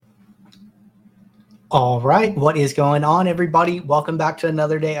All right, what is going on, everybody? Welcome back to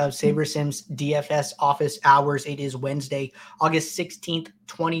another day of SaberSim's DFS office hours. It is Wednesday, August 16th,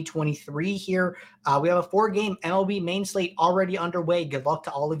 2023 here. We have a 4-game MLB main slate already underway. Good luck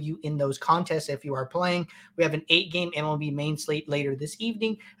to all of you in those contests if you are playing. We have an 8-game MLB main slate later this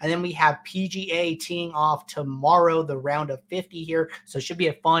evening, and then we have PGA teeing off tomorrow, the round of 50 here. So it should be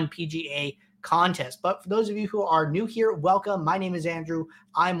a fun PGA contest. But for those of you who are new here, welcome. My name is Andrew.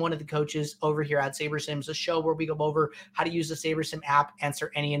 I'm one of the coaches over here at SaberSims, a show where we go over how to use the SaberSim app, answer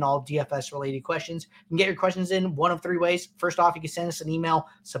any and all DFS related questions. You can get your questions in one of 3 ways. First off, you can send us an email,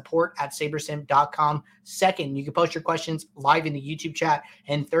 support@sabersim.com. Second, you can post your questions live in the YouTube chat.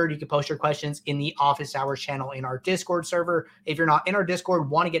 And third, you can post your questions in the office hours channel in our Discord server. If you're not in our Discord,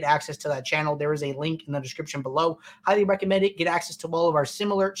 want to get access to that channel, there is a link in the description below. Highly recommend it. Get access to all of our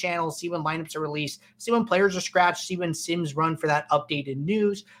similar channels, see when lineups are released, see when players are scratched, see when sims run for that updated news.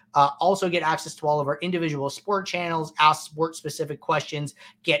 Also get access to all of our individual sport channels, ask sport-specific questions,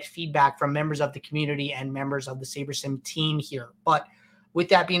 get feedback from members of the community and members of the SaberSim team here. But with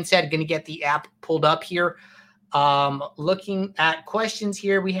that being said, going to get the app pulled up here. Looking at questions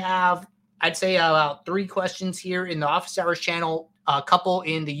here, we have, I'd say, about 3 questions here in the office hours channel, a couple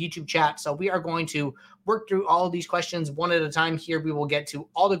in the YouTube chat. So we are going to work through all of these questions one at a time here. We will get to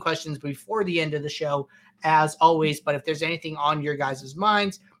all the questions before the end of the show, as always. But if there's anything on your guys'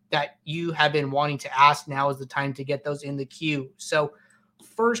 minds that you have been wanting to ask, now is the time to get those in the queue. So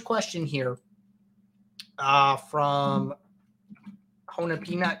first question here from Hona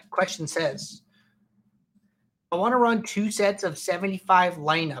Peanut. Question says, I want to run 2 sets of 75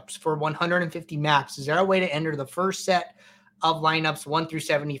 lineups for 150 max. Is there a way to enter the first set of lineups 1 through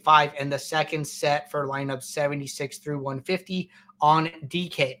 75 and the second set for lineups 76 through 150 on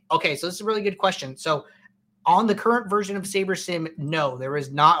DK? Okay, so this is a really good question. So on the current version of SaberSim, no, there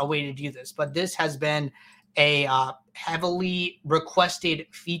is not a way to do this, but this has been a heavily requested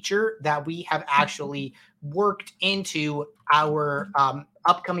feature that we have actually worked into our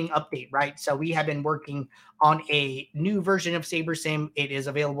upcoming update, right? So we have been working on a new version of SaberSim. It is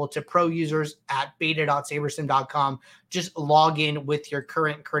available to pro users at beta.sabersim.com. Just log in with your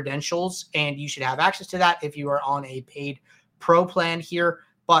current credentials, and you should have access to that if you are on a paid pro plan here.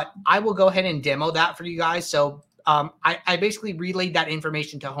 But I will go ahead and demo that for you guys. So I basically relayed that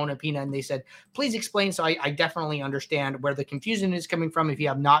information to Hona Pina, and they said, please explain. So I definitely understand where the confusion is coming from if you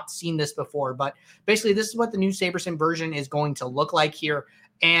have not seen this before. But basically, this is what the new SaberSim version is going to look like here.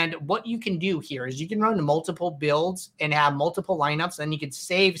 And what you can do here is you can run multiple builds and have multiple lineups, and you can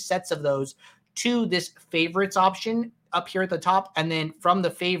save sets of those to this favorites option up here at the top. And then from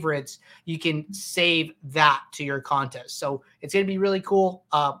the favorites, you can save that to your contest. So it's going to be really cool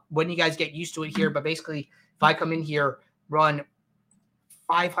when you guys get used to it here. But basically, if I come in here, run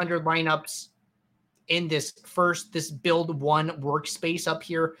 500 lineups in this build 1 workspace up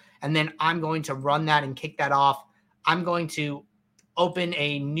here, and then I'm going to run that and kick that off. I'm going to open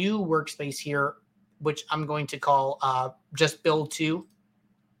a new workspace here, which I'm going to call just build 2.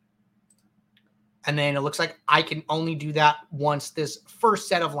 And then it looks like I can only do that once this first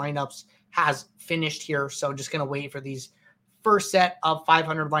set of lineups has finished here. So just going to wait for these first set of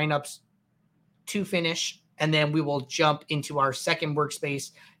 500 lineups to finish. And then we will jump into our second workspace,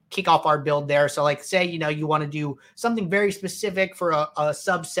 kick off our build there. So like say, you want to do something very specific for a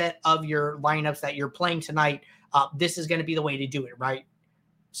subset of your lineups that you're playing tonight. This is going to be the way to do it, right?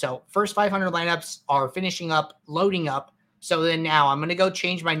 So first 500 lineups are finishing up, loading up. So then now I'm going to go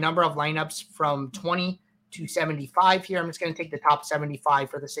change my number of lineups from 20 to 75 here. I'm just going to take the top 75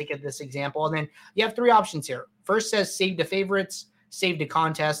 for the sake of this example. And then you have 3 options here. First says save to favorites, save to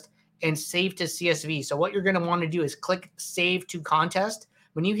contest, and save to CSV. So what you're going to want to do is click save to contest.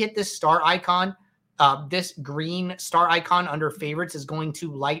 When you hit this star icon, this green star icon under favorites is going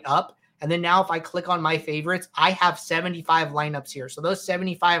to light up. And then now if I click on my favorites, I have 75 lineups here. So those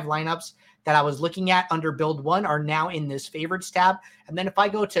 75 lineups that I was looking at under build 1 are now in this favorites tab. And then if I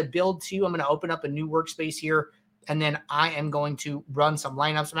go to build 2, I'm going to open up a new workspace here. And then I am going to run some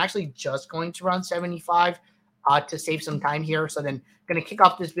lineups. I'm actually just going to run 75 to save some time here. So then I'm going to kick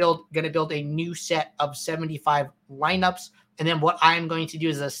off this build, going to build a new set of 75 lineups. And then what I'm going to do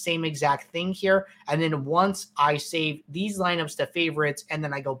is the same exact thing here. And then once I save these lineups to favorites, and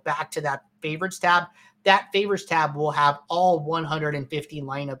then I go back to that favorites tab, that favorites tab will have all 150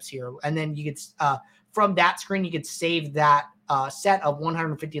 lineups here. And then you could, from that screen, you could save that set of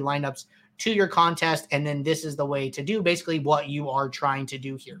 150 lineups to your contest. And then this is the way to do basically what you are trying to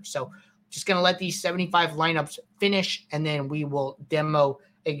do here. So just going to let these 75 lineups finish, and then we will demo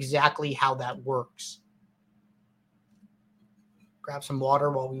exactly how that works. Grab some water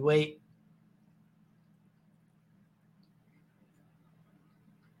while we wait.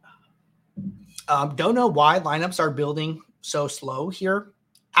 Don't know why lineups are building so slow here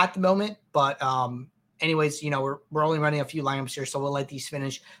at the moment, but anyways, we're only running a few lineups here, so we'll let these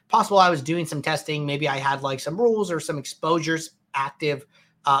finish. Possible I was doing some testing. Maybe I had like some rules or some exposures active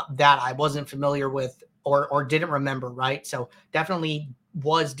that I wasn't familiar with or didn't remember, right? So definitely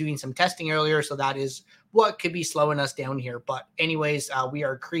was doing some testing earlier, so that is what could be slowing us down here. But anyways, we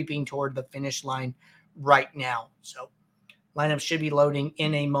are creeping toward the finish line right now. So lineups should be loading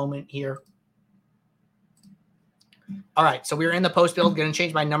in a moment here. All right, so we're in the post build. Going to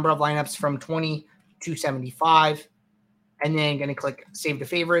change my number of lineups from 20 to 75, and then going to click save to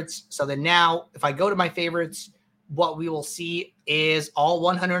favorites. So then now, if I go to my favorites, what we will see is all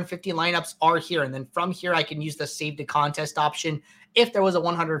 150 lineups are here. And then from here, I can use the save to contest option if there was a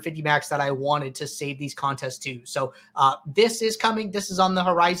 150 max that I wanted to save these contests to. So this is coming. This is on the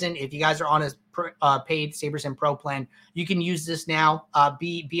horizon. If you guys are on a paid SaberSim Pro plan, you can use this now.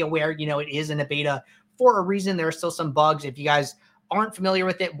 Be aware, it is in a beta for a reason. There are still some bugs. If you guys aren't familiar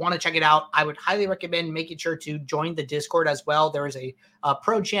with it, want to check it out, I would highly recommend making sure to join the Discord as well. There is a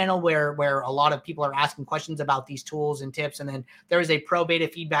pro channel where a lot of people are asking questions about these tools and tips. And then there is a pro beta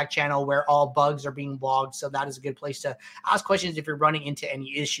feedback channel where all bugs are being logged. So that is a good place to ask questions if you're running into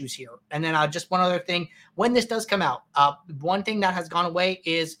any issues here. And then just one other thing, when this does come out, one thing that has gone away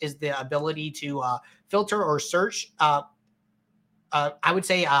is the ability to filter or search. I would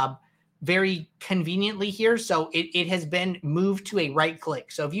say very conveniently here. So it has been moved to a right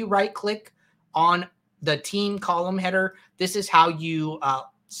click. So if you right click on the team column header, this is how you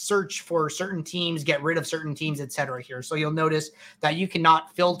search for certain teams, get rid of certain teams, etc. here. So you'll notice that you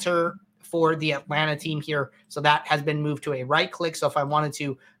cannot filter for the Atlanta team here. So that has been moved to a right click. So if I wanted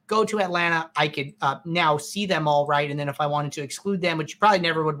to go to Atlanta, I could now see them all, right? And then if I wanted to exclude them, which you probably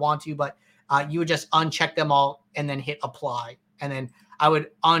never would want to, but you would just uncheck them all and then hit apply. And then I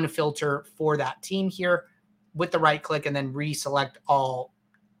would unfilter for that team here with the right click and then reselect all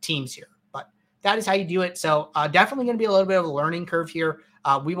teams here. But that is how you do it. So definitely going to be a little bit of a learning curve here.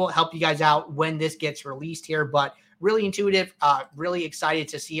 We will help you guys out when this gets released here, but really intuitive, really excited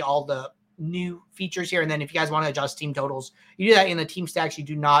to see all the new features here. And then if you guys want to adjust team totals, you do that in the team stacks. You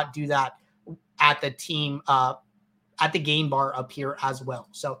do not do that at the team, at the game bar up here as well.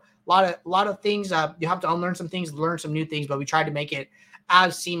 So a lot of things. You have to unlearn some things, learn some new things, but we tried to make it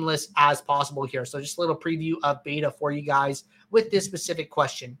as seamless as possible here. So just a little preview of beta for you guys with this specific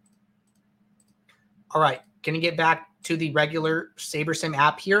question. All right, going to get back to the regular SaberSim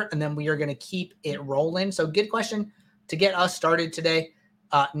app here, and then we are going to keep it rolling. So good question to get us started today.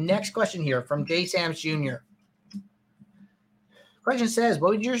 Next question here from J. Sams Jr. Question says,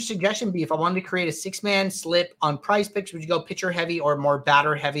 what would your suggestion be if I wanted to create a 6-man slip on prize picks? Would you go pitcher heavy or more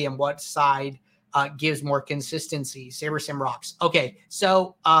batter heavy, and what side gives more consistency? SaberSim rocks. Okay,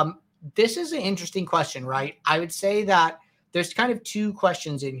 so this is an interesting question, right? I would say that there's kind of two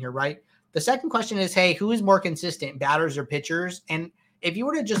questions in here, right? The second question is, hey, who is more consistent, batters or pitchers? And if you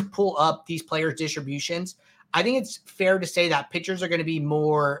were to just pull up these players' distributions, I think it's fair to say that pitchers are going to be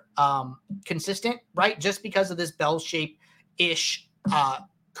more consistent, right? Just because of this bell-shape-ish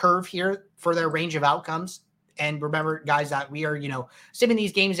curve here for their range of outcomes. And remember, guys, that we are, simming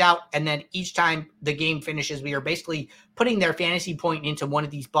these games out, and then each time the game finishes, we are basically putting their fantasy point into one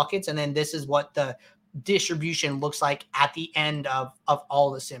of these buckets, and then this is what the distribution looks like at the end of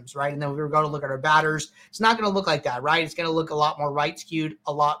all the sims, right? And then we were going to look at our batters. It's not going to look like that, right? It's going to look a lot more right skewed,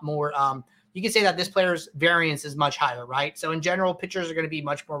 a lot more. You can say that this player's variance is much higher, right? So in general, pitchers are going to be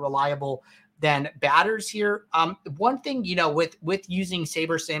much more reliable than batters here. One thing, with using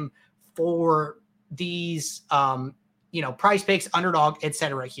SaberSim for these, prize picks, underdog,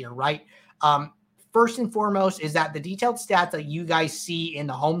 etc. here, right? First and foremost is that the detailed stats that you guys see in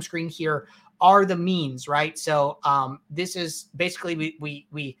the home screen here are the means, right? So this is basically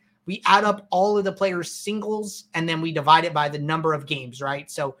we add up all of the players' singles and then we divide it by the number of games,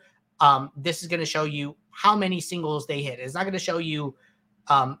 right? So this is going to show you how many singles they hit. It's not going to show you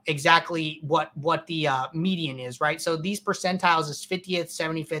exactly what the median is, right? So these percentiles is 50th,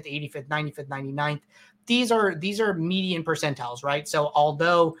 75th, 85th, 95th, 99th. These are median percentiles, right? So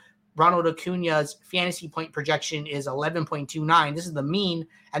although Ronald Acuna's fantasy point projection is 11.29, this is the mean,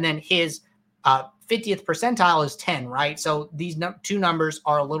 and then his 50th percentile is 10, right? So these two numbers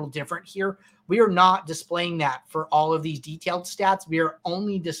are a little different here. We are not displaying that for all of these detailed stats. We are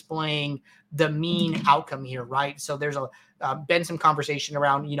only displaying the mean outcome here, right? So there's been some conversation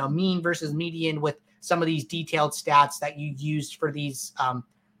around, mean versus median with some of these detailed stats that you used for these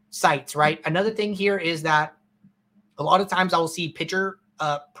sites, right? Another thing here is that a lot of times I will see pitcher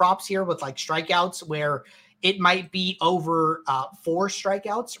props here with like strikeouts where it might be over 4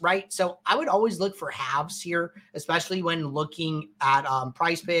 strikeouts, right? So I would always look for halves here, especially when looking at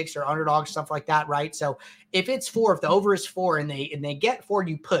price picks or underdogs, stuff like that, right? So if it's 4, if the over is 4 and they get 4,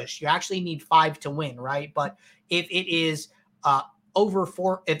 you push. You actually need 5 to win, right? But if it is over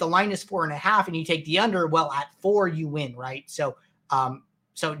 4, if the line is 4.5 and you take the under, well, at 4 you win, right? So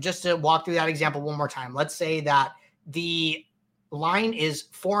so just to walk through that example one more time, let's say that the line is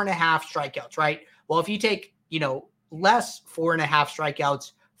 4.5 strikeouts, right? Well, if you take, less 4.5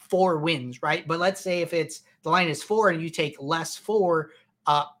 strikeouts, 4 wins, right? But let's say if it's the line is 4 and you take less 4,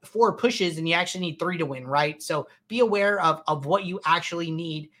 4 pushes and you actually need 3 to win, right? So be aware of what you actually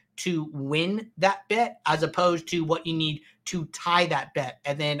need to win that bet as opposed to what you need to tie that bet,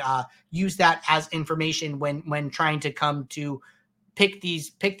 and then use that as information when trying to come to pick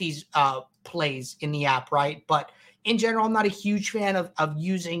these plays in the app, right? But in general, I'm not a huge fan of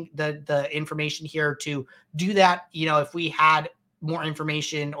using the information here to do that. If we had more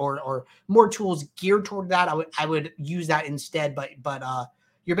information or more tools geared toward that, I would use that instead. But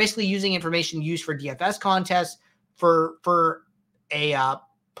you're basically using information used for DFS contests for a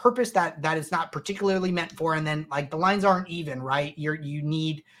purpose that is not particularly meant for. And then like the lines aren't even, right? You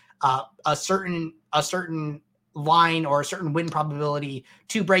need a certain line or a certain win probability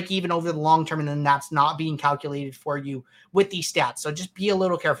to break even over the long term, and then that's not being calculated for you with these stats. So just be a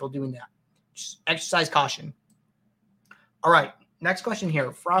little careful doing that. Just exercise caution. All right, next question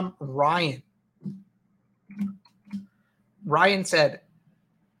here from Ryan. Ryan said,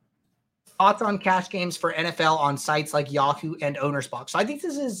 thoughts on cash games for NFL on sites like Yahoo and OwnersBox. So I think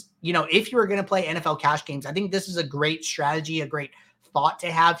this is, if you were going to play NFL cash games, I think this is a great strategy, a great thought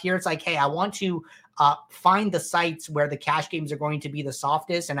to have here. It's like, hey, I want to find the sites where the cash games are going to be the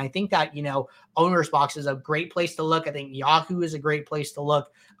softest. And I think that, OwnersBox is a great place to look. I think Yahoo is a great place to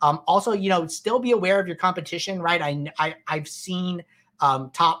look. Also, still be aware of your competition, right? I've seen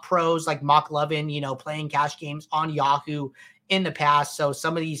top pros like Mock Levin, playing cash games on Yahoo in the past. So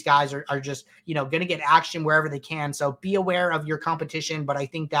some of these guys are just, going to get action wherever they can. So be aware of your competition. But I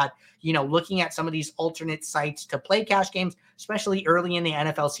think that, looking at some of these alternate sites to play cash games, especially early in the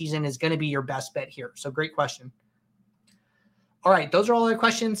NFL season, is going to be your best bet here. So great question. All right. Those are all the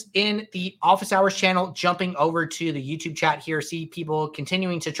questions in the Office Hours channel. Jumping over to the YouTube chat here, see people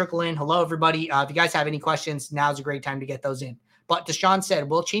continuing to trickle in. Hello, everybody. If you guys have any questions, now's a great time to get those in. But Deshaun said,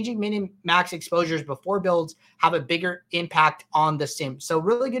 will changing min and max exposures before builds have a bigger impact on the sim? So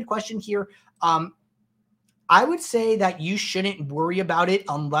really good question here. I would say that you shouldn't worry about it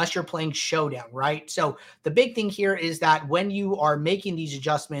unless you're playing Showdown, right? So the big thing here is that when you are making these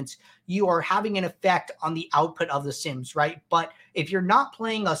adjustments, you are having an effect on the output of the sims, right? But if you're not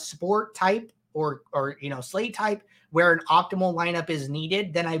playing a sport type or slate type where an optimal lineup is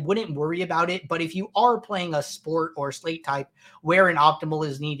needed, then I wouldn't worry about it. But if you are playing a sport or slate type where an optimal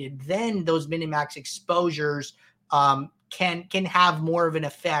is needed, then those min and max exposures can have more of an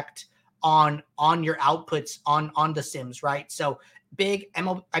effect on your outputs on the sims, right? So big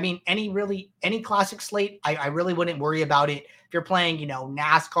MLB, any classic slate, I really wouldn't worry about it. If you're playing,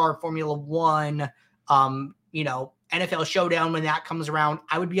 NASCAR, Formula One, NFL Showdown, when that comes around,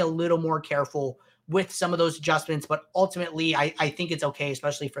 I would be a little more careful with some of those adjustments, but ultimately I think it's okay,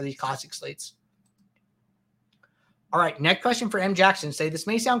 especially for these classic slates. All right, next question for M. Jackson. Say, this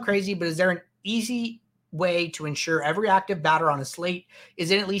may sound crazy, but is there an easy way to ensure every active batter on a slate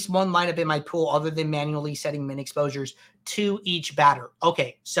is in at least one lineup in my pool other than manually setting min exposures to each batter?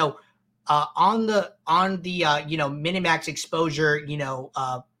 Okay, so on the min and max exposure,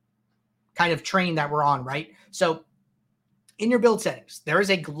 kind of train that we're on, right? So in your build settings, there is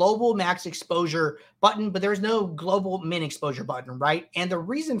a global max exposure button, but there's no global min exposure button, right? And the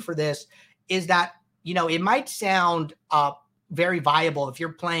reason for this is that, it might sound very viable if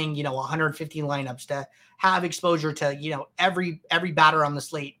you're playing, 150 lineups to have exposure to, every batter on the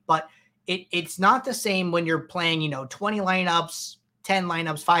slate. But it's not the same when you're playing, 20 lineups, 10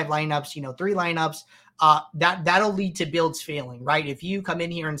 lineups, 5 lineups, 3 lineups. That'll lead to builds failing, right? If you come in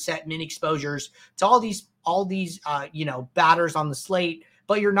here and set min exposures to all these batters on the slate,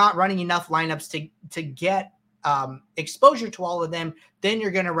 but you're not running enough lineups to get exposure to all of them, then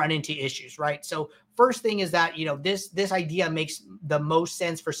you're going to run into issues, right? So first thing is that, this idea makes the most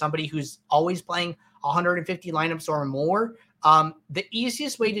sense for somebody who's always playing 150 lineups or more. The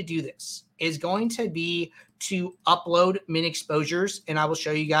easiest way to do this is going to be to upload min exposures, and I will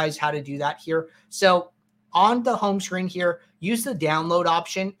show you guys how to do that here. So on the home screen here, use the download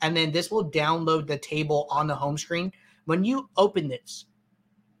option, and then this will download the table on the home screen. When you open this,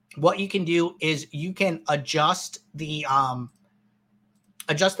 what you can do is you can adjust the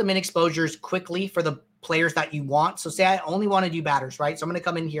min exposures quickly for the players that you want. So say I only want to do batters, right? So I'm going to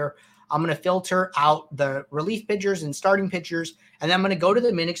come in here. I'm going to filter out the relief pitchers and starting pitchers. And then I'm going to go to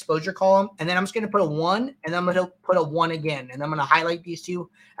the min exposure column. And then I'm just going to put a 1. And then I'm going to put a 1 again. And I'm going to highlight these two.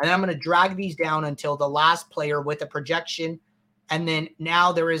 And then I'm going to drag these down until the last player with a projection. And then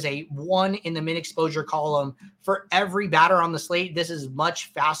now there is a 1 in the min exposure column for every batter on the slate. This is much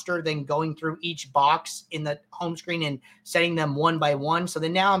faster than going through each box in the home screen and setting them one by one. So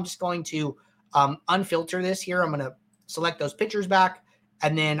then now I'm just going to unfilter this here. I'm going to select those pitchers back.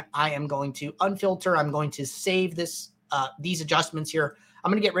 And then I am going to unfilter. I'm going to save this these adjustments here.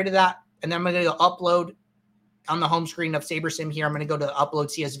 I'm going to get rid of that. And then I'm going to go upload on the home screen of SaberSim here. I'm going to go to the upload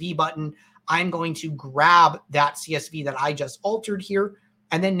CSV button. I'm going to grab that CSV that I just altered here.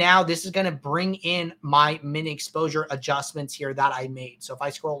 And then now this is going to bring in my min exposure adjustments here that I made. So if I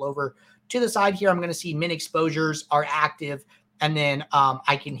scroll over to the side here, I'm going to see min exposures are active. And then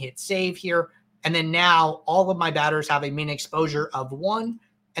I can hit save here. And then now all of my batters have a min exposure of 1.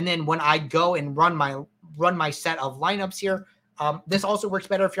 And then when I go and run my set of lineups here, this also works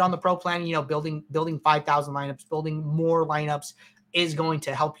better if you're on the pro plan. You know, building 5,000 lineups, building more lineups is going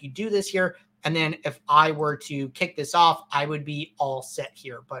to help you do this here. And then if I were to kick this off, I would be all set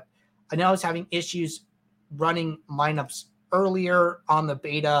here. But I know I was having issues running lineups earlier on the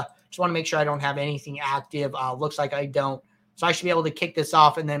beta. Just want to make sure I don't have anything active. Looks like I don't. So I should be able to kick this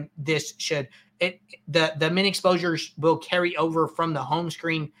off, and then this should the min exposures will carry over from the home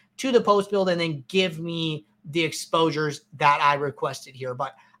screen to the post build and then give me the exposures that I requested here.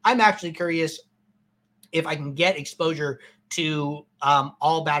 But I'm actually curious if I can get exposure to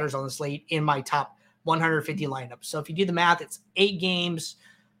all batters on the slate in my top 150 lineups. So if you do the math, it's 8 games.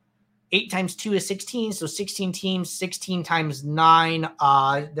 8 times 2 is 16. So 16 teams, 16 times 9.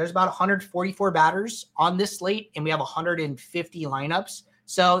 There's about 144 batters on this slate, and we have 150 lineups.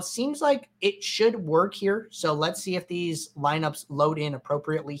 So it seems like it should work here. So let's see if these lineups load in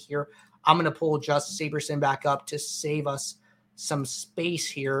appropriately here. I'm going to pull just SaberSim back up to save us some space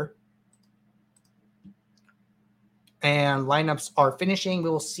here. And lineups are finishing.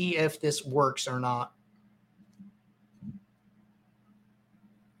 We'll see if this works or not.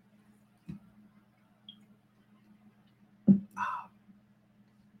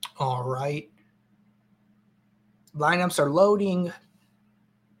 All right. Lineups are loading.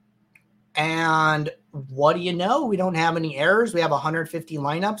 And what do you know? We don't have any errors. We have 150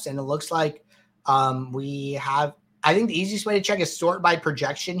 lineups, and it looks like we have, I think the easiest way to check is sort by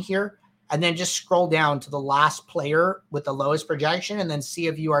projection here, and then just scroll down to the last player with the lowest projection, and then see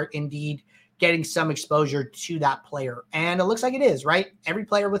if you are indeed getting some exposure to that player. And it looks like it is, right? Every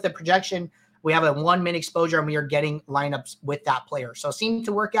player with a projection, we have a 1 min exposure, and we are getting lineups with that player. So it seemed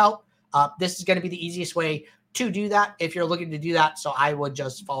to work out. This is going to be the easiest way to do that if you're looking to do that. So I would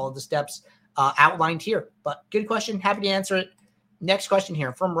just follow the steps outlined here. But good question. Happy to answer it. Next question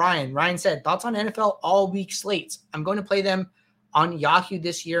here from Ryan. Ryan said, thoughts on NFL all week slates? I'm going to play them on Yahoo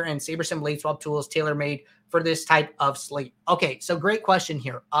this year, and SaberSim late swap tool is tailor-made for this type of slate. Okay, so great question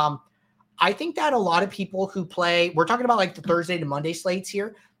here. I think that a lot of people who play, we're talking about like the Thursday to Monday slates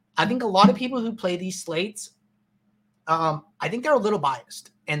here. I think a lot of people who play these slates, I think they're a little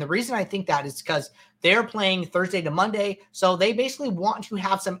biased. And the reason I think that is because they're playing Thursday to Monday. So they basically want to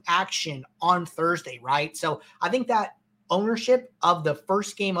have some action on Thursday, right? So I think that ownership of the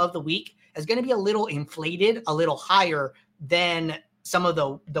first game of the week is going to be a little inflated, a little higher than some of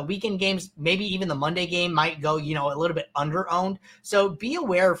the weekend games. Maybe even the Monday game might go, you know, a little bit under-owned. So be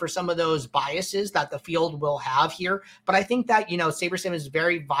aware for some of those biases that the field will have here. But I think that, you know, SaberSim is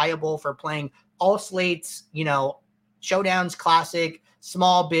very viable for playing all slates, you know, showdowns, classic,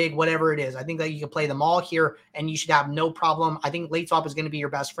 small, big, whatever it is. I think that you can play them all here and you should have no problem. I think late swap is going to be your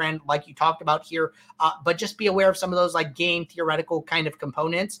best friend, like you talked about here. But just be aware of some of those like game theoretical kind of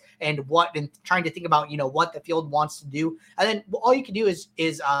components and trying to think about, you know, what the field wants to do. And then all you can do is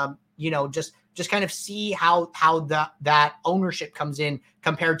you know, just kind of see how that ownership comes in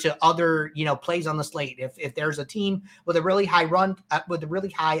compared to other, you know, plays on the slate. If there's a team with a really high run, with a really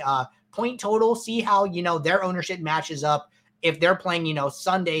high point total, see how, you know, their ownership matches up if they're playing, you know,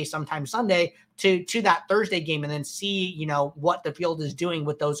 sometimes Sunday to that Thursday game, and then see, you know, what the field is doing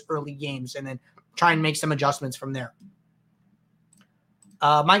with those early games, and then try and make some adjustments from there.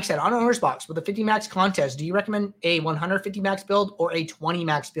 Mike said, on Owner's Box with a 50 max contest, do you recommend a 150 max build or a 20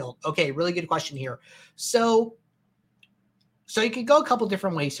 max build? Okay, really good question here. So you could go a couple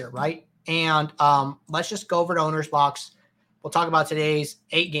different ways here, right? And let's just go over to Owner's Box. We'll talk about today's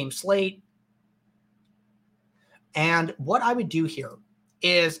 8-game slate. And what I would do here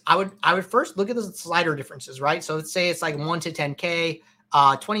is I would first look at the slider differences, right? So let's say it's like 1 to 10K,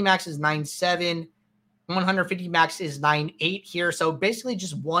 20 max is 9.7, 150 max is 9.8 here. So basically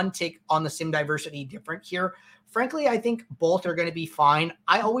just one tick on the sim diversity different here. Frankly, I think both are going to be fine.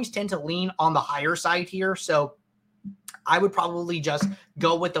 I always tend to lean on the higher side here. So I would probably just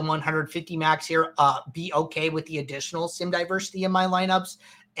go with the 150 max here, be okay with the additional sim diversity in my lineups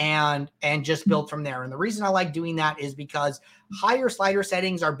and just build from there. And the reason I like doing that is because higher slider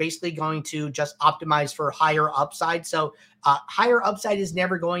settings are basically going to just optimize for higher upside. So higher upside is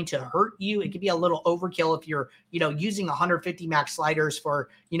never going to hurt you. It could be a little overkill if you're, using 150 max sliders for,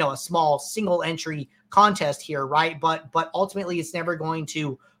 a small single entry contest here, right? But ultimately it's never going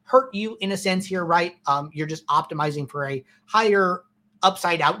to hurt you in a sense here, right? You're just optimizing for a higher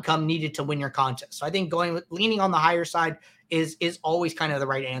upside outcome needed to win your contest. So I think leaning on the higher side is always kind of the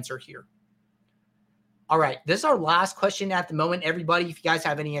right answer here. All right, this is our last question at the moment, everybody. If you guys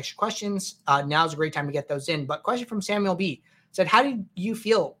have any extra questions, now's a great time to get those in. But question from Samuel B. said, how did you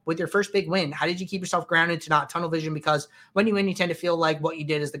feel with your first big win? How did you keep yourself grounded to not tunnel vision? Because when you win, you tend to feel like what you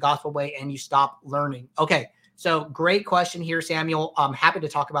did is the gospel way and you stop learning. Okay, so great question here, Samuel. I'm happy to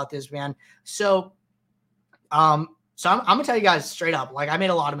talk about this, man. So I'm going to tell you guys straight up, like I made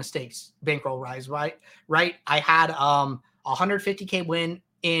a lot of mistakes, bankroll rise, right? I had 150K win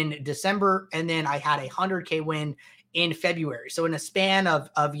in December, and then I had a 100K win in February. So in a span of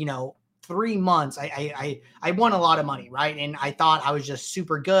 3 months, I won a lot of money, right? And I thought I was just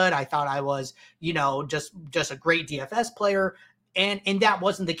super good. I thought I was, just a great DFS player. And that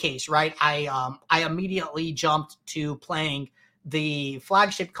wasn't the case, right? I immediately jumped to playing the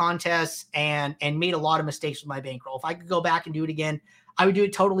flagship contests and made a lot of mistakes with my bankroll. If I could go back and do it again, I would do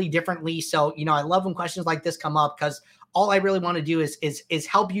it totally differently. So, I love when questions like this come up because all I really want to do is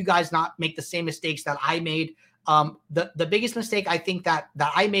help you guys not make the same mistakes that I made. The biggest mistake I think that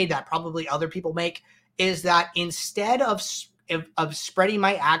I made that probably other people make is that instead of spreading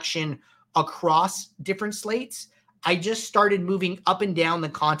my action across different slates, I just started moving up and down the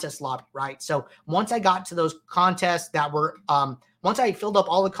contest lobby, right? So once I got to those contests that were, once I filled up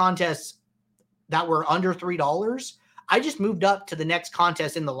all the contests that were under $3, I just moved up to the next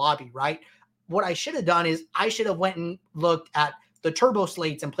contest in the lobby, right? What I should have done is I should have went and looked at the turbo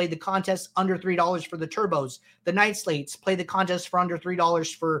slates and played the contests under $3 for the turbos. The night slates, play the contests for under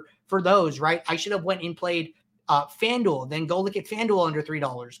 $3 for those, right? I should have went and played FanDuel, then go look at FanDuel under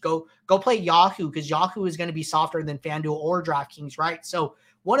 $3. Go play Yahoo because Yahoo is going to be softer than FanDuel or DraftKings, right? So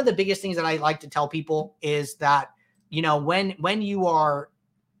one of the biggest things that I like to tell people is that, when you are,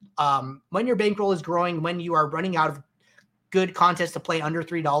 when your bankroll is growing, when you are running out of good contests to play under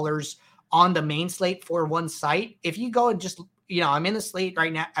 $3 on the main slate for one site, if you go and just, I'm in the slate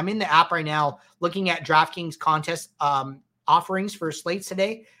right now, I'm in the app right now looking at DraftKings contest offerings for slates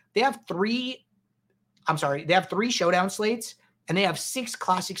today. They have three showdown slates and they have 6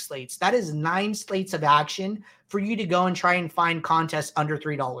 classic slates. That is 9 slates of action for you to go and try and find contests under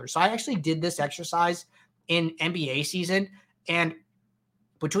 $3. So I actually did this exercise in NBA season, and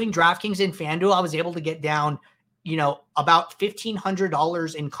between DraftKings and FanDuel, I was able to get down, about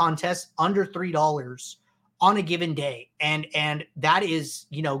 $1,500 in contests under $3 on a given day. And that is,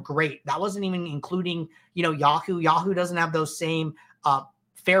 great. That wasn't even including, Yahoo. Yahoo doesn't have those same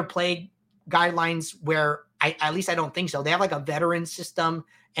fair play guidelines where at least I don't think so. They have like a veteran system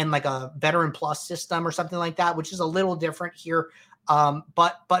and like a veteran plus system or something like that, which is a little different here.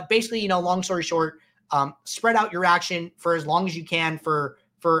 But basically, long story short, spread out your action for as long as you can for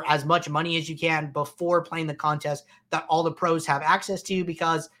as much money as you can before playing the contest that all the pros have access to,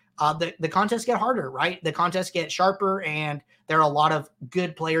 because the contests get harder, right? The contests get sharper and there are a lot of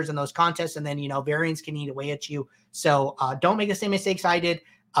good players in those contests. And then, variance can eat away at you. So don't make the same mistakes I did.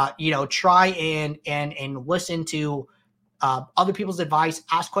 Try and listen to other people's advice,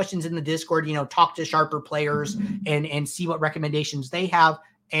 ask questions in the Discord, talk to sharper players and see what recommendations they have,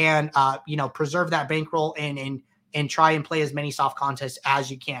 and preserve that bankroll and try and play as many soft contests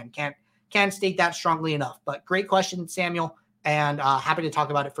as you can. Can't state that strongly enough. But great question, Samuel, and happy to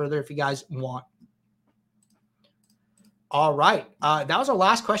talk about it further if you guys want. All right. That was our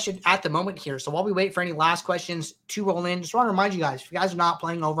last question at the moment here. So while we wait for any last questions to roll in, just want to remind you guys, if you guys are not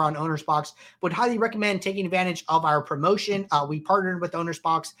playing over on Owner's Box, would highly recommend taking advantage of our promotion. We partnered with Owner's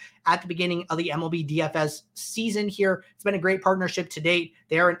Box at the beginning of the MLB DFS season here. It's been a great partnership to date.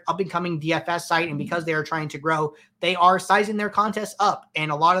 They are an up-and-coming DFS site, and because they are trying to grow, they are sizing their contests up.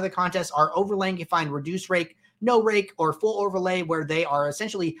 And a lot of the contests are overlaying. You find reduced rake, no rake, or full overlay, where they are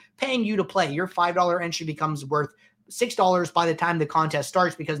essentially paying you to play. Your $5 entry becomes worth $6 by the time the contest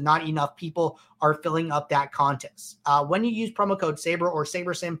starts because not enough people are filling up that contest. When you use promo code SABRE or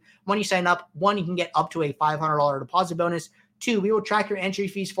SaberSim, when you sign up, 1, you can get up to a $500 deposit bonus. 2, we will track your entry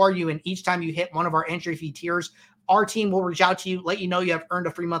fees for you. And each time you hit one of our entry fee tiers, our team will reach out to you, let you know you have earned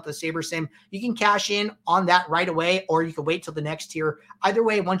a free month of SaberSim. You can cash in on that right away, or you can wait till the next tier. Either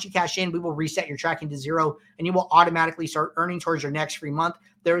way, once you cash in, we will reset your tracking to 0, and you will automatically start earning towards your next free month.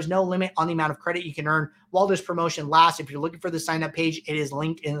 There is no limit on the amount of credit you can earn while this promotion lasts. If you're looking for the sign-up page, it is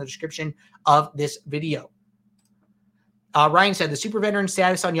linked in the description of this video. Ryan said the super veteran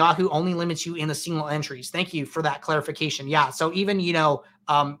status on Yahoo only limits you in the single entries. Thank you for that clarification. Yeah. So even,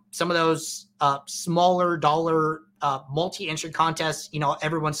 some of those smaller dollar multi-entry contests,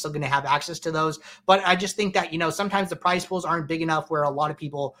 everyone's still going to have access to those. But I just think that, sometimes the prize pools aren't big enough where a lot of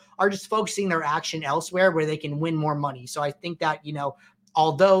people are just focusing their action elsewhere where they can win more money. So I think that,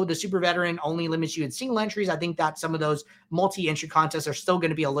 although the super veteran only limits you in single entries, I think that some of those multi-entry contests are still going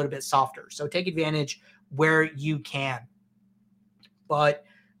to be a little bit softer. So take advantage where you can. But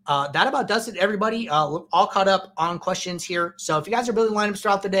that about does it, everybody. All caught up on questions here. So if you guys are building lineups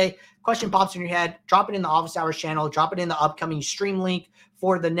throughout the day, question pops in your head, drop it in the Office Hours channel, drop it in the upcoming stream link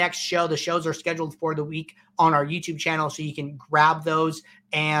for the next show. The shows are scheduled for the week on our YouTube channel, so you can grab those.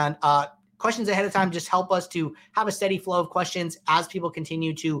 And questions ahead of time just help us to have a steady flow of questions as people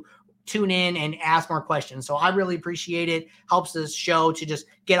continue to tune in and ask more questions. So I really appreciate it. Helps the show to just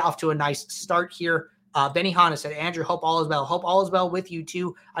get off to a nice start here. Benny Hanna said, Andrew, hope all is well. Hope all is well with you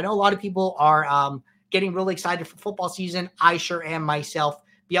too. I know a lot of people are getting really excited for football season. I sure am myself.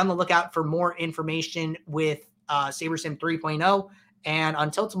 Be on the lookout for more information with SaberSim 3.0. And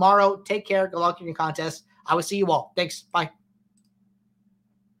until tomorrow, take care. Good luck in your contest. I will see you all. Thanks. Bye.